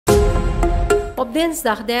Op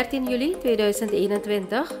dinsdag 13 juli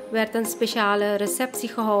 2021 werd een speciale receptie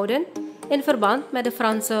gehouden in verband met de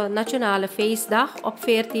Franse Nationale Feestdag op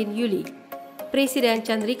 14 juli. President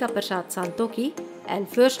Chandrikapersad Santokhi en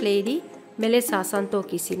First Lady Mellisa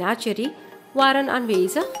Santokhi-Seenacherry waren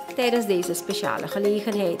aanwezig tijdens deze speciale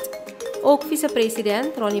gelegenheid. Ook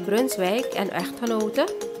vicepresident Ronny Brunswijk en echtgenote,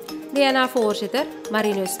 DNA-voorzitter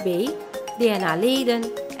Marinus Bee, DNA-leden,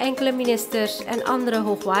 enkele ministers en andere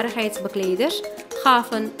hoogwaardigheidsbekleders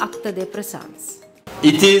gaven acte de présence.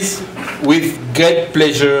 It is with great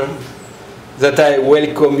pleasure that I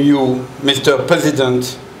welcome you, Mr.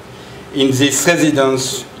 President, in this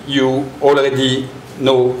residence you already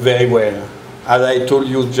know very well. As I told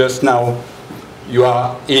you just now, you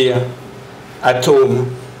are here at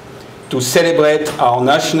home to celebrate our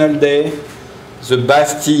National Day, the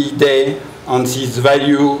Bastille Day, on this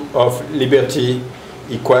value of liberty,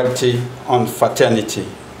 equality and fraternity.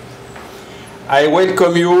 I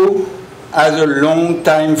welcome you as a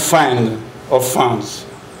long-time friend of France,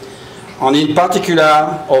 and in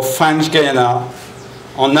particular of French Guiana,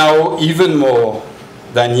 and now even more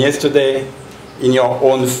than yesterday in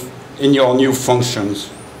your new functions.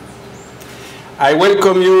 I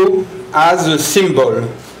welcome you as a symbol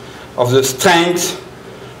of the strength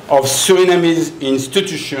of Surinamese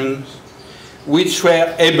institutions, which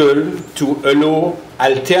were able to allow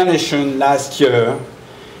alternation last year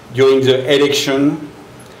during the election,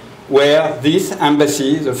 where this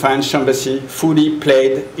embassy, the French embassy, fully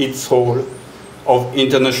played its role of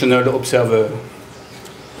international observer.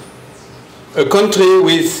 A country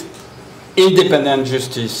with independent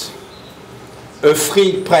justice, a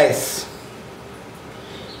free press,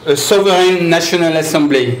 a sovereign national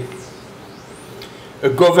assembly, a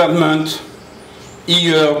government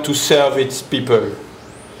eager to serve its people,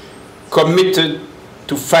 committed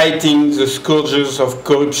to fighting the scourges of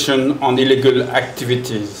corruption and illegal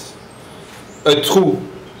activities, a true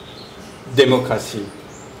democracy,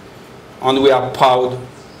 and we are proud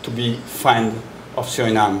to be friends of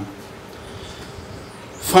Suriname.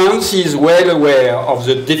 France is well aware of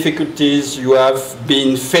the difficulties you have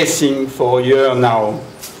been facing for a year now,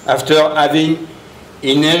 after having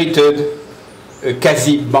inherited a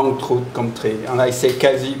quasi-bankrupt country. And I say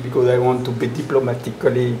quasi because I want to be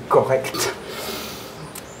diplomatically correct.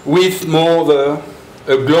 With moreover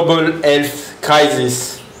a global health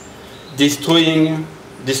crisis destroying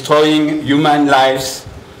human lives,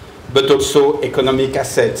 but also economic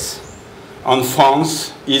assets. And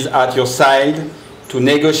France is at your side to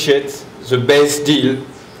negotiate the best deal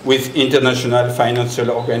with international financial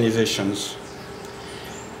organizations.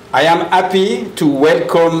 I am happy to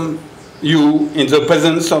welcome you in the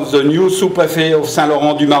presence of the new sous-préfet of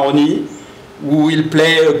Saint-Laurent-du-Maroni, who will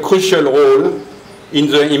play a crucial role in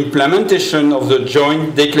the implementation of the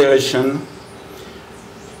joint declaration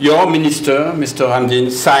your minister, Mr.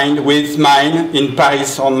 Hamdin, signed with mine in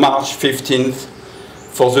Paris on March 15th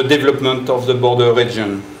for the development of the border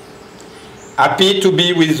region. Happy to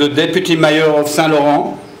be with the Deputy Mayor of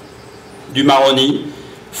Saint-Laurent-du-Maroni,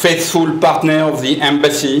 faithful partner of the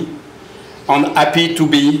embassy, and happy to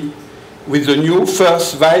be with the new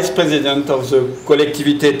first Vice President of the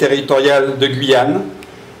Collectivité Territoriale de Guyane,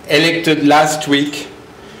 elected last week,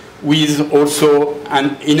 who is also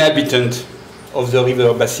an inhabitant of the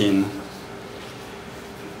river basin.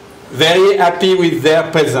 Very happy with their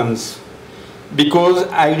presence, because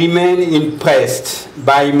I remain impressed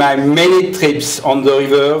by my many trips on the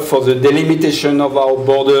river for the delimitation of our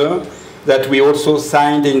border that we also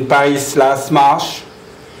signed in Paris last March,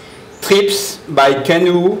 trips by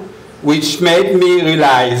canoe which made me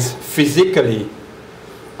realize physically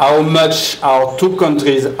how much our two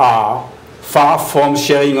countries are far from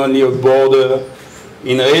sharing only a border,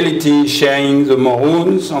 in reality sharing the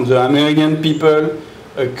Maroons and the American people,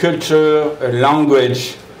 a culture, a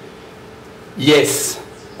language. Yes,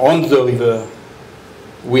 on the river,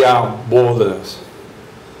 we are brothers.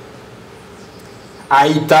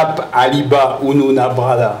 Aitap aliba ununa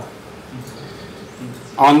brada.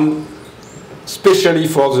 And especially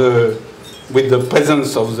with the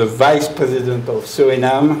presence of the Vice President of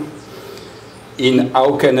Suriname in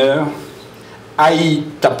Aukener, Ai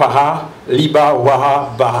tapaha liba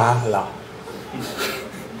waha bahala.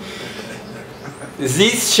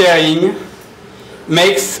 This sharing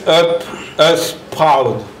makes us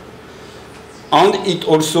proud, and it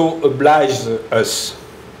also obliges us.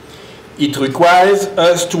 It requires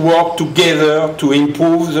us to work together to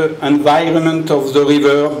improve the environment of the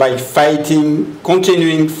river by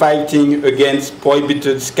continuing fighting against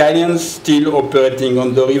prohibited scallions still operating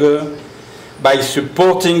on the river, by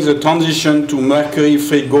supporting the transition to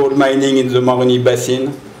mercury-free gold mining in the Maroni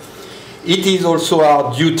Basin, it is also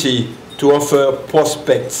our duty to offer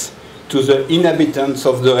prospects to the inhabitants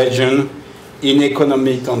of the region in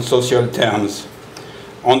economic and social terms,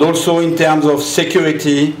 and also in terms of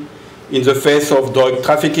security in the face of drug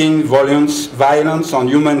trafficking, violence and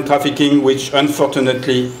human trafficking, which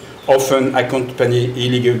unfortunately often accompany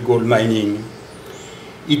illegal gold mining.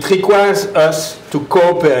 It requires us to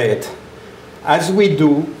cooperate, as we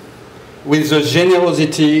do, with the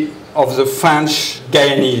generosity of the French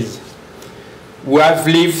Guyanese, who have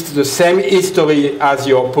lived the same history as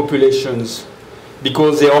your populations,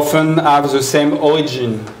 because they often have the same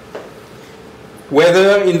origin.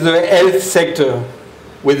 Whether in the health sector,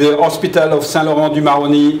 with the Hospital of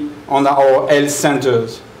Saint-Laurent-du-Maroni and our health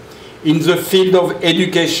centers, in the field of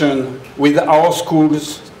education, with our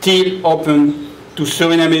schools still open to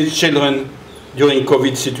Surinamese children during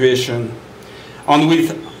COVID situation, and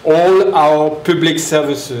with all our public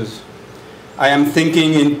services. I am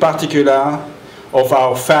thinking in particular of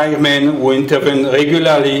our firemen who intervene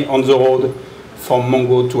regularly on the road from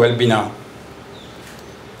Mongo to Albina.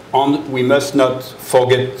 And we must not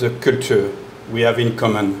forget the culture we have in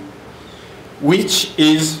common, which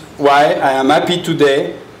is why I am happy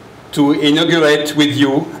today to inaugurate with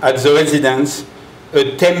you at the residence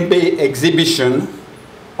a Tembe exhibition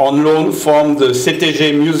on loan from the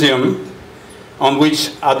CTG Museum, on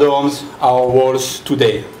which adorns our walls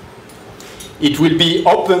today. It will be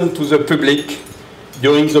open to the public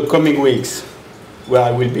during the coming weeks, where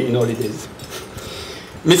I will be in holidays.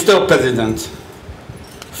 Mr. President,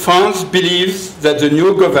 France believes that the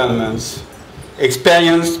new governments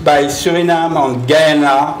experienced by Suriname and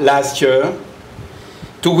Guyana last year,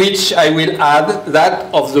 to which I will add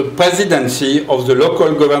that of the presidency of the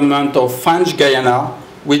local government of French Guyana,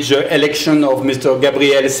 with the election of Mr.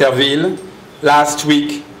 Gabriel Serville last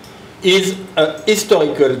week, is a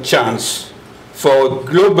historical chance for a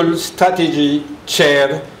global strategy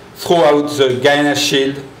shared throughout the Guyana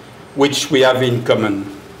Shield, which we have in common.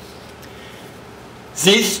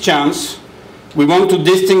 This chance, we want to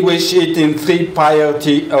distinguish it in three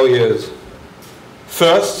priority areas.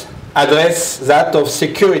 First, address that of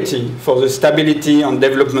security for the stability and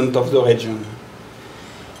development of the region.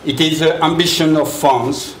 It is the ambition of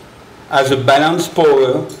France as a balanced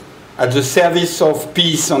power at the service of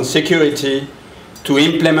peace and security to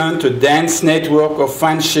implement a dense network of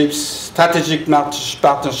friendships, strategic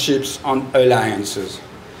partnerships and alliances.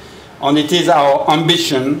 And it is our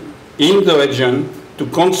ambition in the region to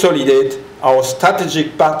consolidate our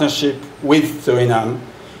strategic partnership with Suriname,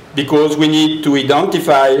 because we need to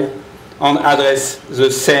identify and address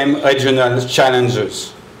the same regional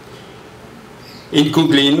challenges,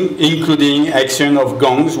 including action of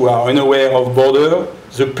gangs who are unaware of border,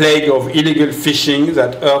 the plague of illegal fishing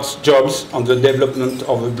that hurts jobs and the development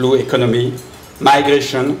of a blue economy,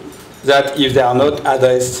 migration that, if they are not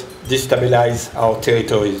addressed, destabilize our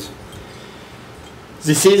territories.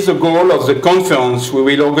 This is the goal of the conference we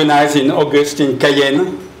will organize in August in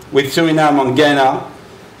Cayenne with Suriname and Guyana,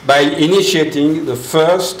 by initiating the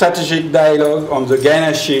first strategic dialogue on the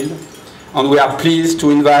Guyana Shield, and we are pleased to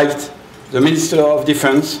invite the Minister of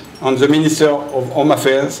Defense and the Minister of Home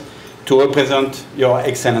Affairs to represent Your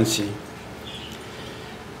Excellency.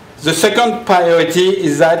 The second priority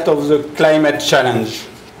is that of the climate challenge.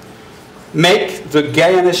 Make the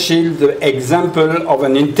Guyana Shield the example of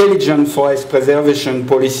an intelligent forest preservation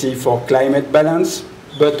policy for climate balance,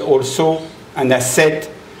 but also an asset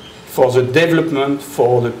for the development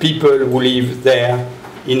for the people who live there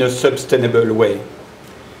in a sustainable way.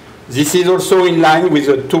 This is also in line with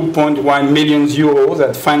the 2.1 million euros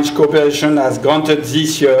that French cooperation has granted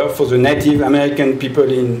this year for the Native American people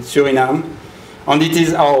in Suriname, and it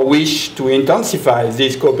is our wish to intensify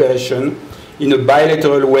this cooperation in a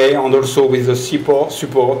bilateral way, and also with the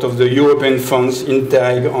support of the European funds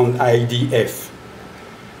Interreg and IDF.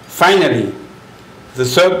 Finally, the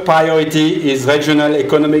third priority is regional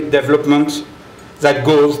economic development that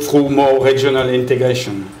goes through more regional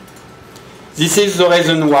integration. This is the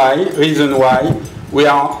reason why we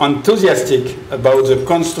are enthusiastic about the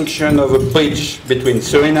construction of a bridge between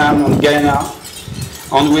Suriname and Guyana,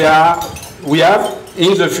 and we have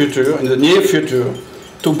in the near future,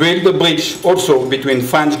 to build a bridge also between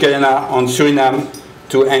French Guyana and Suriname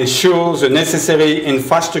to ensure the necessary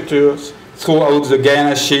infrastructures throughout the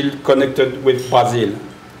Guyana Shield connected with Brazil.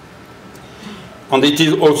 And it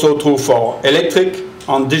is also true for electric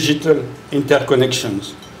and digital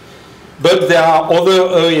interconnections. But there are other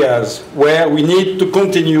areas where we need to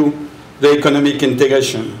continue the economic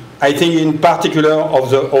integration. I think in particular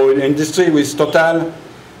of the oil industry with Total,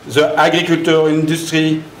 the agriculture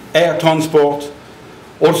industry, air transport,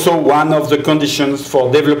 also one of the conditions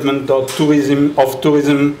for development of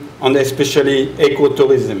tourism and especially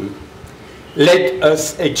ecotourism. Let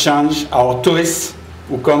us exchange our tourists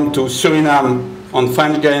who come to Suriname and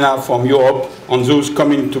French Guiana from Europe and those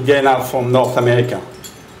coming to Guyana from North America.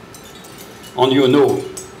 And you know,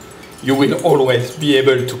 you will always be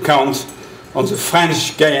able to count on the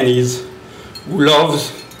French Guyanese who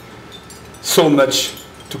loves so much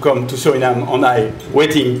to come to Suriname, and I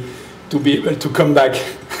waiting to be able to come back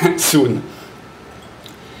soon.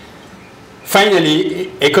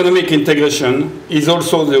 Finally, economic integration is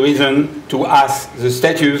also the reason to ask the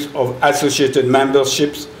status of associated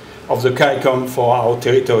memberships of the CARICOM for our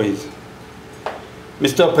territories.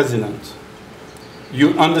 Mr. President, you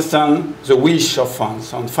understand the wish of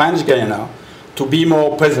France and French Guiana to be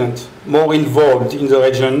more present, more involved in the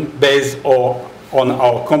region based on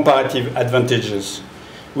our comparative advantages.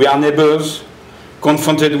 We are neighbors,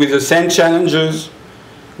 confronted with the same challenges.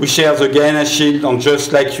 We share the Guyana shield, and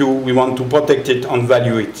just like you, we want to protect it and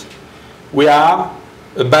value it. We are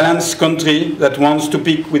a balanced country that wants to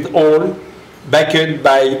pick with all, backed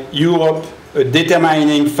by Europe, a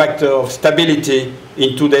determining factor of stability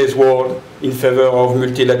in today's world in favor of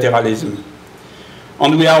multilateralism.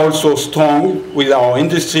 And we are also strong with our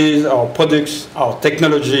industries, our products, our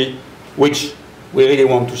technology, which we really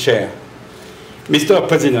want to share. Mr.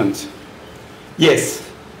 President, yes,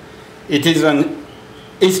 it is an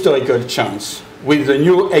historical chance with the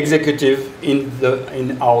new executive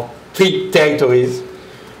in our 3 territories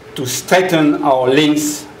to strengthen our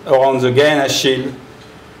links around the Guyana Shield,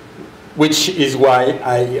 which is why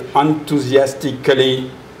I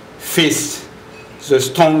enthusiastically face the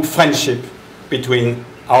strong friendship between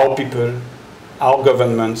our people, our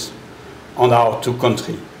governments, and our 2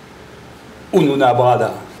 countries. Ununa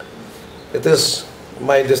brada. It is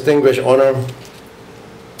my distinguished honor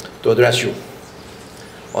to address you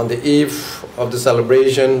on the eve of the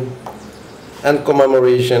celebration and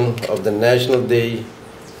commemoration of the National Day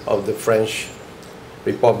of the French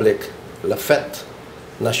Republic, La Fête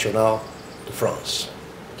Nationale de France.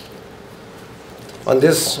 On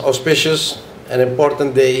this auspicious and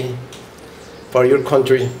important day for your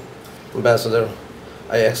country, Ambassador,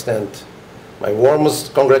 I extend my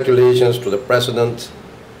warmest congratulations to the President,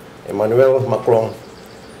 Emmanuel Macron,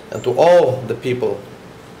 and to all the people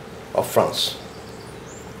of France.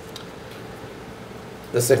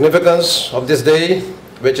 The significance of this day,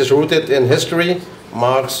 which is rooted in history,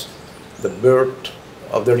 marks the birth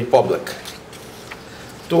of the Republic.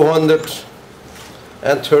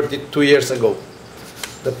 232 years ago,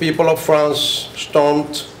 the people of France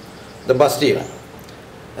stormed the Bastille,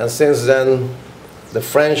 and since then, the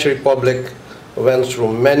French Republic went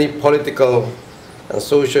through many political and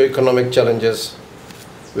socio-economic challenges,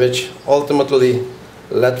 which ultimately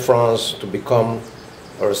led France to become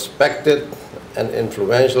a respected and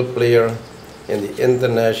influential player in the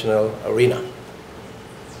international arena.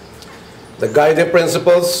 The guiding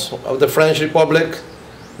principles of the French Republic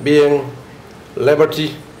being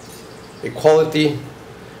liberty, equality,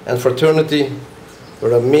 and fraternity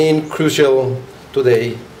remain crucial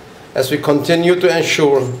today as we continue to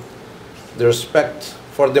ensure the respect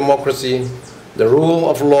for democracy, the rule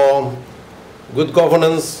of law, good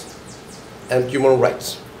governance, and human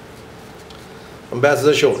rights.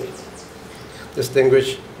 Ambassador Shoni,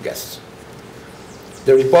 distinguished guests,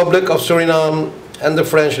 the Republic of Suriname and the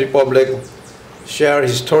French Republic share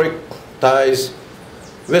historic ties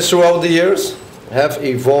which throughout the years have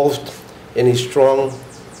evolved in a strong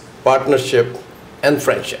partnership and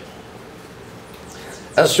friendship.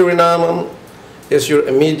 As Suriname is your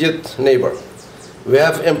immediate neighbor, we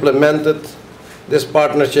have implemented this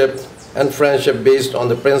partnership and friendship based on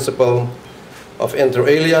the principle of inter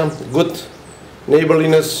alia, good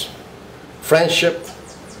neighborliness, friendship,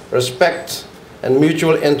 respect, and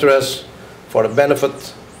mutual interest for the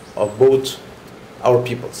benefit of both our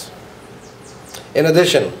peoples. In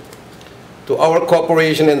addition to our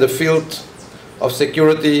cooperation in the field of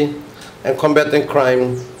security and combating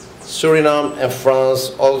crime, Suriname and France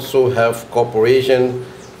also have cooperation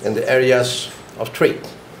in the areas of trade,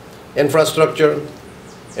 infrastructure,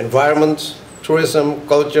 environment, tourism,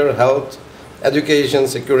 culture, health, education,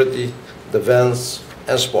 security, defense,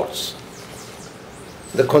 and sports.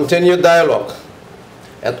 The continued dialogue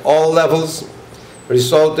at all levels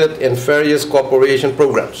resulted in various cooperation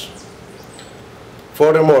programs.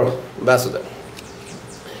 Furthermore, Ambassador,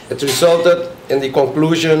 it resulted in the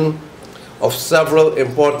conclusion of several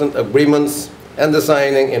important agreements and the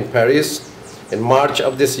signing in Paris in March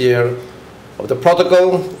of this year of the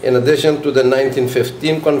protocol, in addition to the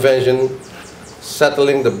 1915 convention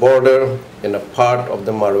settling the border in a part of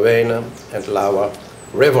the Marinus and Lava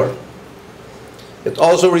river. It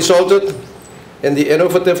also resulted in the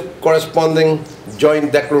innovative corresponding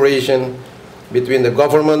joint declaration between the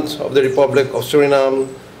government of the Republic of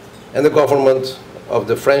Suriname and the government of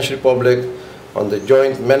the French Republic on the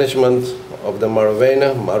joint management of the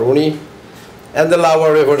Maravena, Maruni, and the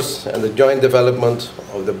Lawa rivers and the joint development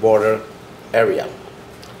of the border area.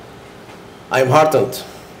 I am heartened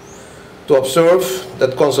to observe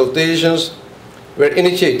that consultations were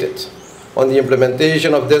initiated on the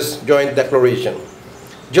implementation of this joint declaration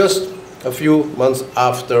just a few months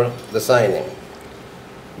after the signing.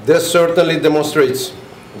 This certainly demonstrates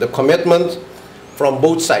the commitment from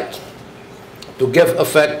both sides to give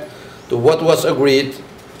effect to what was agreed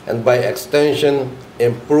and by extension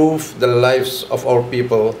improve the lives of our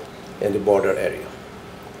people in the border area.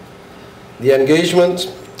 The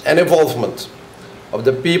engagement and involvement of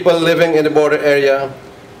the people living in the border area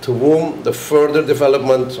to whom the further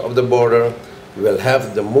development of the border will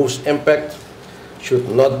have the most impact should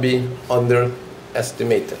not be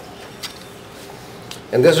underestimated.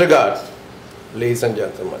 In this regard, ladies and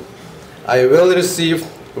gentlemen, I will receive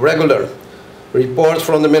regular reports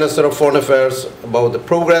from the Minister of Foreign Affairs about the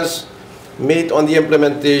progress made on the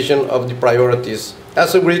implementation of the priorities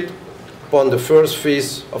as agreed upon the first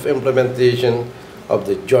phase of implementation of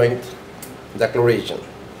the joint declaration.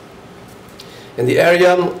 In the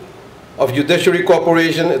area of judiciary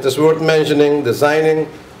cooperation, it is worth mentioning the signing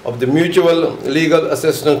of the Mutual Legal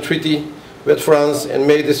Assistance Treaty with France in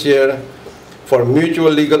May this year for mutual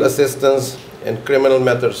legal assistance in criminal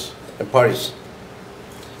matters in Paris.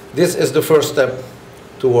 This is the first step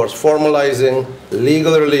towards formalizing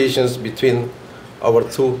legal relations between our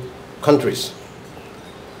two countries.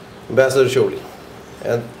 Ambassador Joly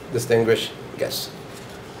and distinguished guests.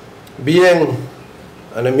 Being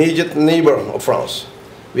an immediate neighbor of France,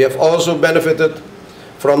 we have also benefited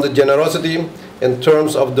from the generosity in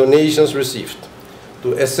terms of donations received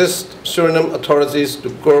to assist Suriname authorities to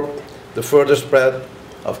curb the further spread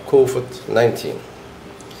of COVID-19.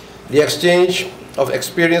 The exchange of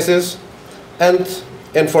experiences and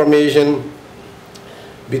information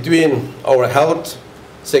between our health,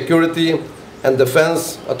 security, and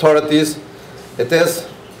defense authorities, it is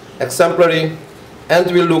exemplary,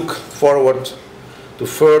 and we look forward to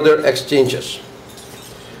further exchanges.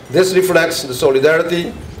 This reflects the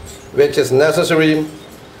solidarity which is necessary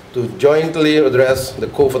to jointly address the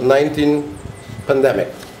COVID-19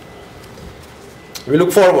 pandemic. We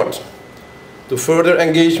look forward to further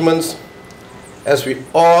engagements as we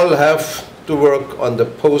all have to work on the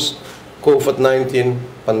post-COVID-19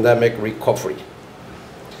 pandemic recovery.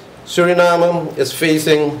 Suriname is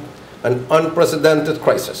facing an unprecedented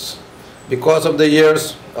crisis because of the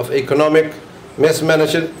years of economic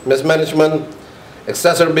mismanagement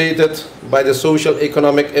exacerbated by the social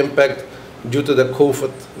economic impact due to the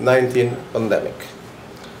COVID-19 pandemic.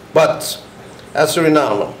 But as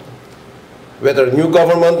Suriname, with our new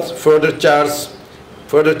government further charts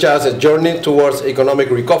a journey towards economic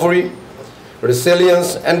recovery,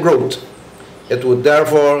 resilience, and growth, it would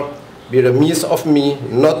therefore be remiss of me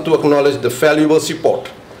not to acknowledge the valuable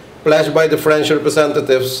support pledged by the French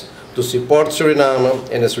representatives to support Suriname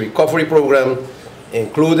in its recovery program,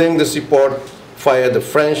 including the support via the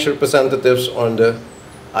French representatives on the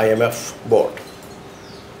IMF board.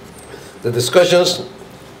 The discussions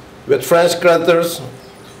with French creditors,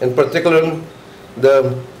 in particular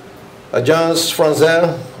the Agence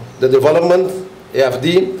Française de Développement,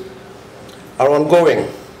 AFD, are ongoing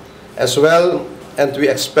as well, and we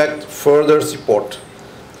expect further support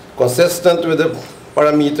consistent with the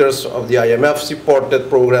parameters of the IMF-supported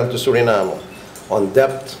program to Suriname on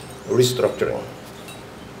debt restructuring.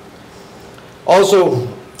 Also,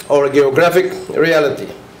 our geographic reality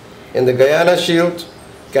in the Guyana Shield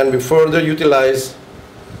can be further utilized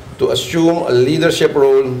to assume a leadership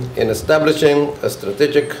role in establishing a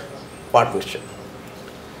strategic partnership.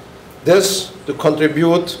 This to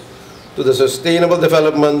contribute to the sustainable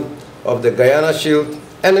development of the Guyana Shield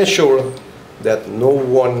and ensure that no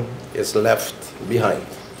one is left behind.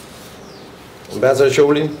 Ambassador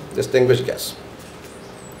Joly, distinguished guests.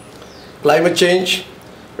 Climate change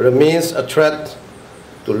remains a threat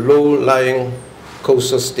to low-lying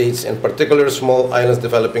coastal states, in particular small islands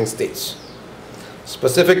developing states.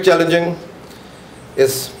 Specific challenging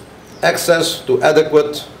is access to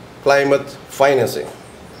adequate climate financing.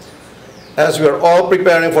 As we are all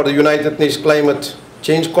preparing for the United Nations Climate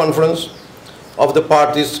Change Conference of the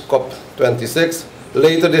Parties COP26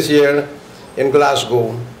 later this year in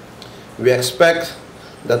Glasgow, we expect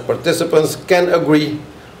that participants can agree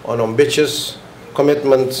on ambitious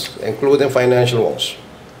commitments, including financial ones.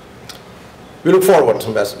 We look forward,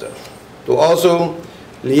 Ambassador, to also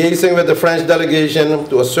liaising with the French delegation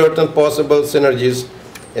to ascertain possible synergies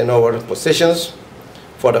in our positions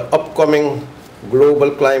for the upcoming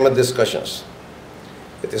global climate discussions.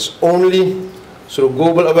 It is only through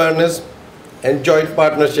global awareness and joint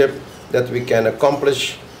partnership that we can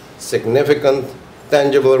accomplish significant,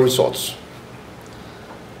 tangible results.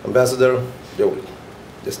 Ambassador Jolie,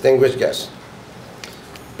 distinguished guests,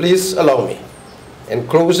 please allow me, in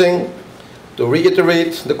closing, to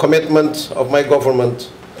reiterate the commitment of my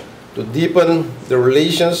government to deepen the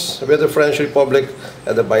relations with the French Republic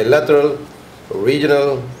at the bilateral,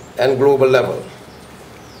 regional, and global level.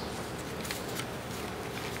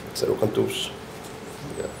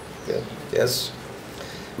 Yes.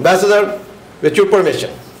 Ambassador, with your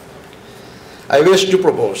permission, I wish to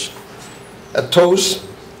propose a toast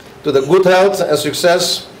to the good health and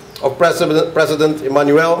success of President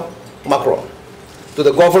Emmanuel Macron, to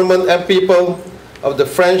the government and people of the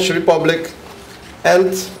French Republic,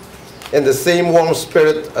 and in the same warm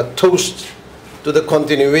spirit, a toast to the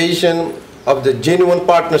continuation of the genuine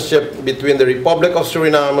partnership between the Republic of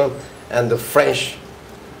Suriname and the French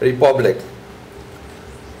Republic.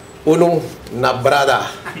 Unu na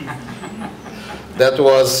brada. That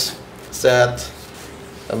was said,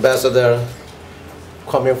 Ambassador,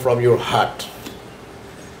 coming from your heart.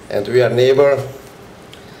 And we are neighbor,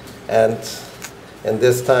 and in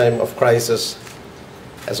this time of crisis,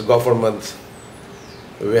 as government,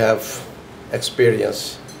 we have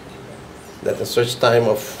experienced that in such time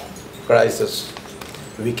of crisis,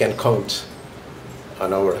 we can count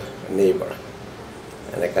on our neighbor.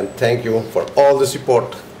 And I can thank you for all the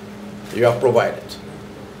support you have provided.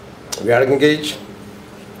 We are engaged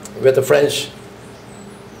with the French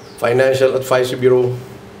Financial Advisory Bureau,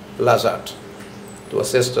 Lazard, to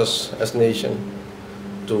assist us as a nation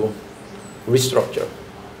to restructure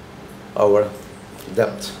our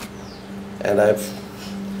debt. And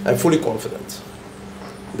I'm fully confident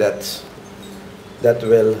that that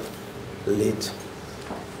will lead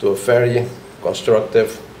to a very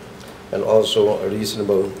constructive and also a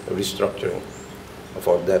reasonable restructuring of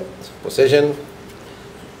our debt position.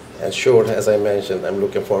 And sure, as I mentioned, I'm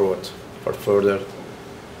looking forward for further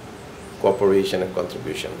cooperation and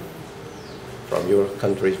contribution from your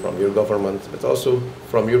country, from your government, but also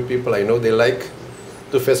from your people. I know they like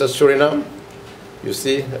to visit Suriname. You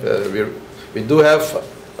see, we do have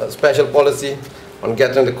a special policy on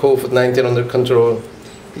getting the COVID-19 under control.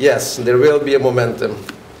 Yes, there will be a momentum,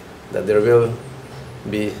 that there will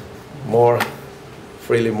be more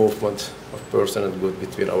freely movement of person and good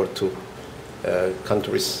between our two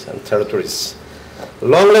countries and territories.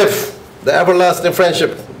 Long live the everlasting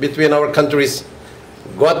friendship between our countries.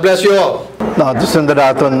 God bless you all. Nou, het is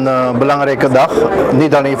inderdaad een belangrijke dag,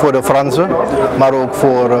 niet alleen voor de Fransen, maar ook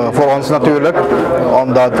voor ons natuurlijk,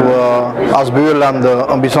 omdat we als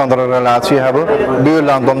buurlanden een bijzondere relatie hebben.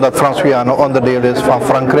 Buurland omdat Frans-Guyana onderdeel is van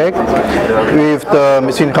Frankrijk. U heeft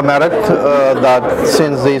misschien gemerkt dat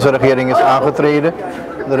sinds deze regering is aangetreden,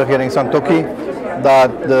 de regering Santokhi, dat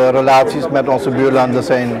de relaties met onze buurlanden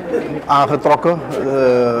zijn aangetrokken,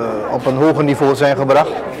 op een hoger niveau zijn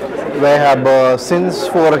gebracht. Wij hebben sinds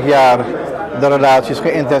vorig jaar de relaties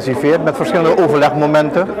geïntensiveerd met verschillende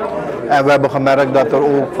overlegmomenten. En we hebben gemerkt dat er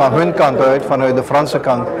ook van hun kant uit, vanuit de Franse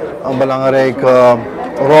kant, een belangrijke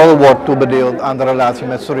rol wordt toebedeeld aan de relatie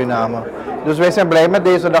met Suriname. Dus wij zijn blij met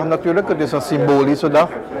deze dag natuurlijk. Het is een symbolische dag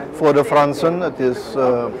voor de Fransen. Het is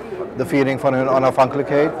de viering van hun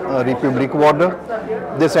onafhankelijkheid, een republiek worden.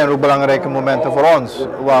 Dit zijn ook belangrijke momenten voor ons,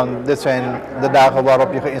 want dit zijn de dagen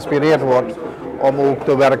waarop je geïnspireerd wordt om ook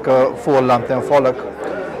te werken voor land en volk.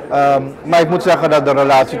 Maar ik moet zeggen dat de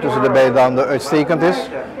relatie tussen de beide landen uitstekend is.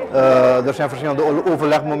 Er zijn verschillende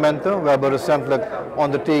overlegmomenten. We hebben recentelijk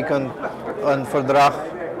ondertekend een verdrag,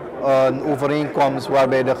 een overeenkomst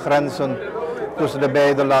waarbij de grenzen tussen de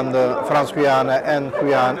beide landen, Frans-Guyana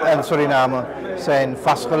en Suriname, zijn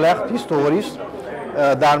vastgelegd, historisch.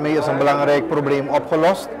 Daarmee is een belangrijk probleem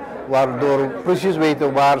opgelost, waardoor we precies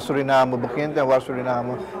weten waar Suriname begint en waar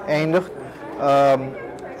Suriname eindigt.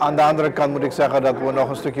 Aan de andere kant moet ik zeggen dat we nog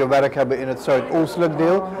een stukje werk hebben in het zuidoostelijk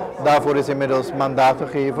deel. Daarvoor is inmiddels mandaat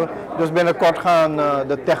gegeven. Dus binnenkort gaan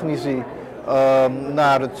de technici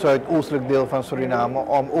naar het zuidoostelijk deel van Suriname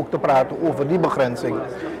om ook te praten over die begrenzing.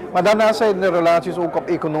 Maar daarnaast zijn de relaties ook op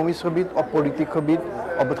economisch gebied, op politiek gebied,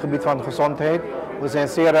 op het gebied van gezondheid. We zijn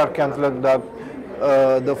zeer erkentelijk dat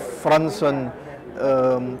de Fransen,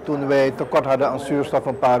 toen wij tekort hadden aan zuurstof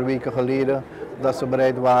een paar weken geleden, dat ze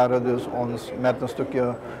bereid waren dus ons met een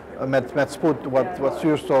stukje, met spoed wat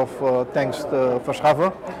zuurstoftanks te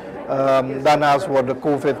verschaffen. Daarnaast worden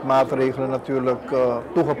COVID-maatregelen natuurlijk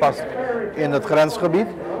toegepast in het grensgebied.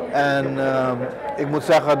 En ik moet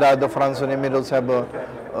zeggen dat de Fransen inmiddels hebben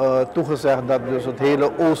toegezegd dat dus het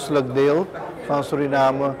hele oostelijk deel van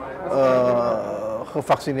Suriname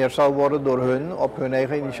gevaccineerd zal worden door hun, op hun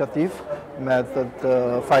eigen initiatief, met het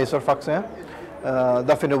Pfizer-vaccin.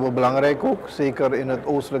 Dat vinden we belangrijk ook, zeker in het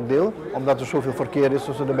oostelijk deel, omdat er zoveel verkeer is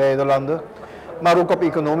tussen de beide landen. Maar ook op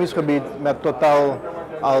economisch gebied, met Total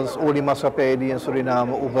als oliemaatschappij die in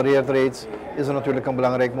Suriname opereert reeds, is er natuurlijk een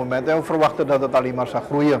belangrijk moment. En we verwachten dat het alleen maar zal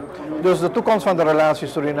groeien. Dus de toekomst van de relatie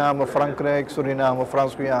Suriname-Frankrijk,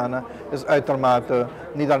 Suriname-Frans-Guyana is uitermate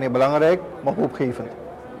niet alleen belangrijk, maar hoopgevend.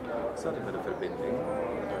 Staat het met de verbinding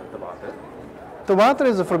te water? Te water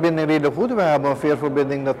is de verbinding redelijk goed. We hebben een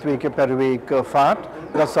veerverbinding dat 2 keer per week vaart.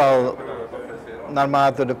 Dat zal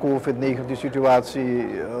naarmate de COVID-19 situatie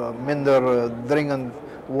minder dringend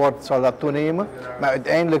wordt, zal dat toenemen. Maar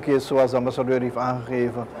uiteindelijk is, zoals de ambassadeur heeft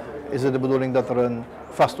aangegeven, is het de bedoeling dat er een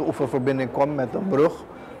vaste oeververbinding komt met een brug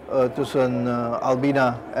tussen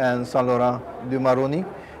Albina en Saint-Laurent-du-Maroni.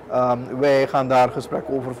 Wij gaan daar gesprek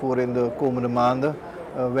over voeren in de komende maanden.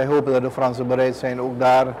 Wij hopen dat de Fransen bereid zijn ook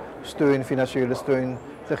daar steun, financiële steun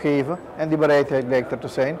te geven. En die bereidheid lijkt er te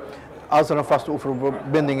zijn. Als er een vaste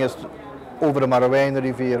oeververbinding is over de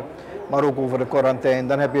Marowijnenrivier, maar ook over de Corantijn,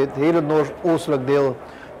 dan heb je het hele noordoostelijk deel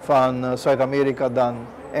van Zuid-Amerika dan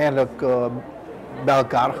eigenlijk bij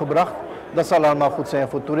elkaar gebracht. Dat zal allemaal goed zijn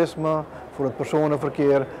voor toerisme, voor het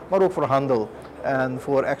personenverkeer, maar ook voor handel en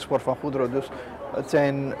voor export van goederen. Dus het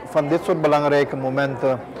zijn van dit soort belangrijke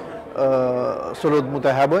momenten zullen we het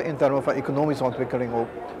moeten hebben in termen van economische ontwikkeling ook.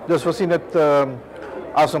 Dus we zien het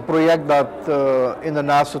als een project dat in de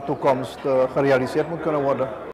naaste toekomst gerealiseerd moet kunnen worden.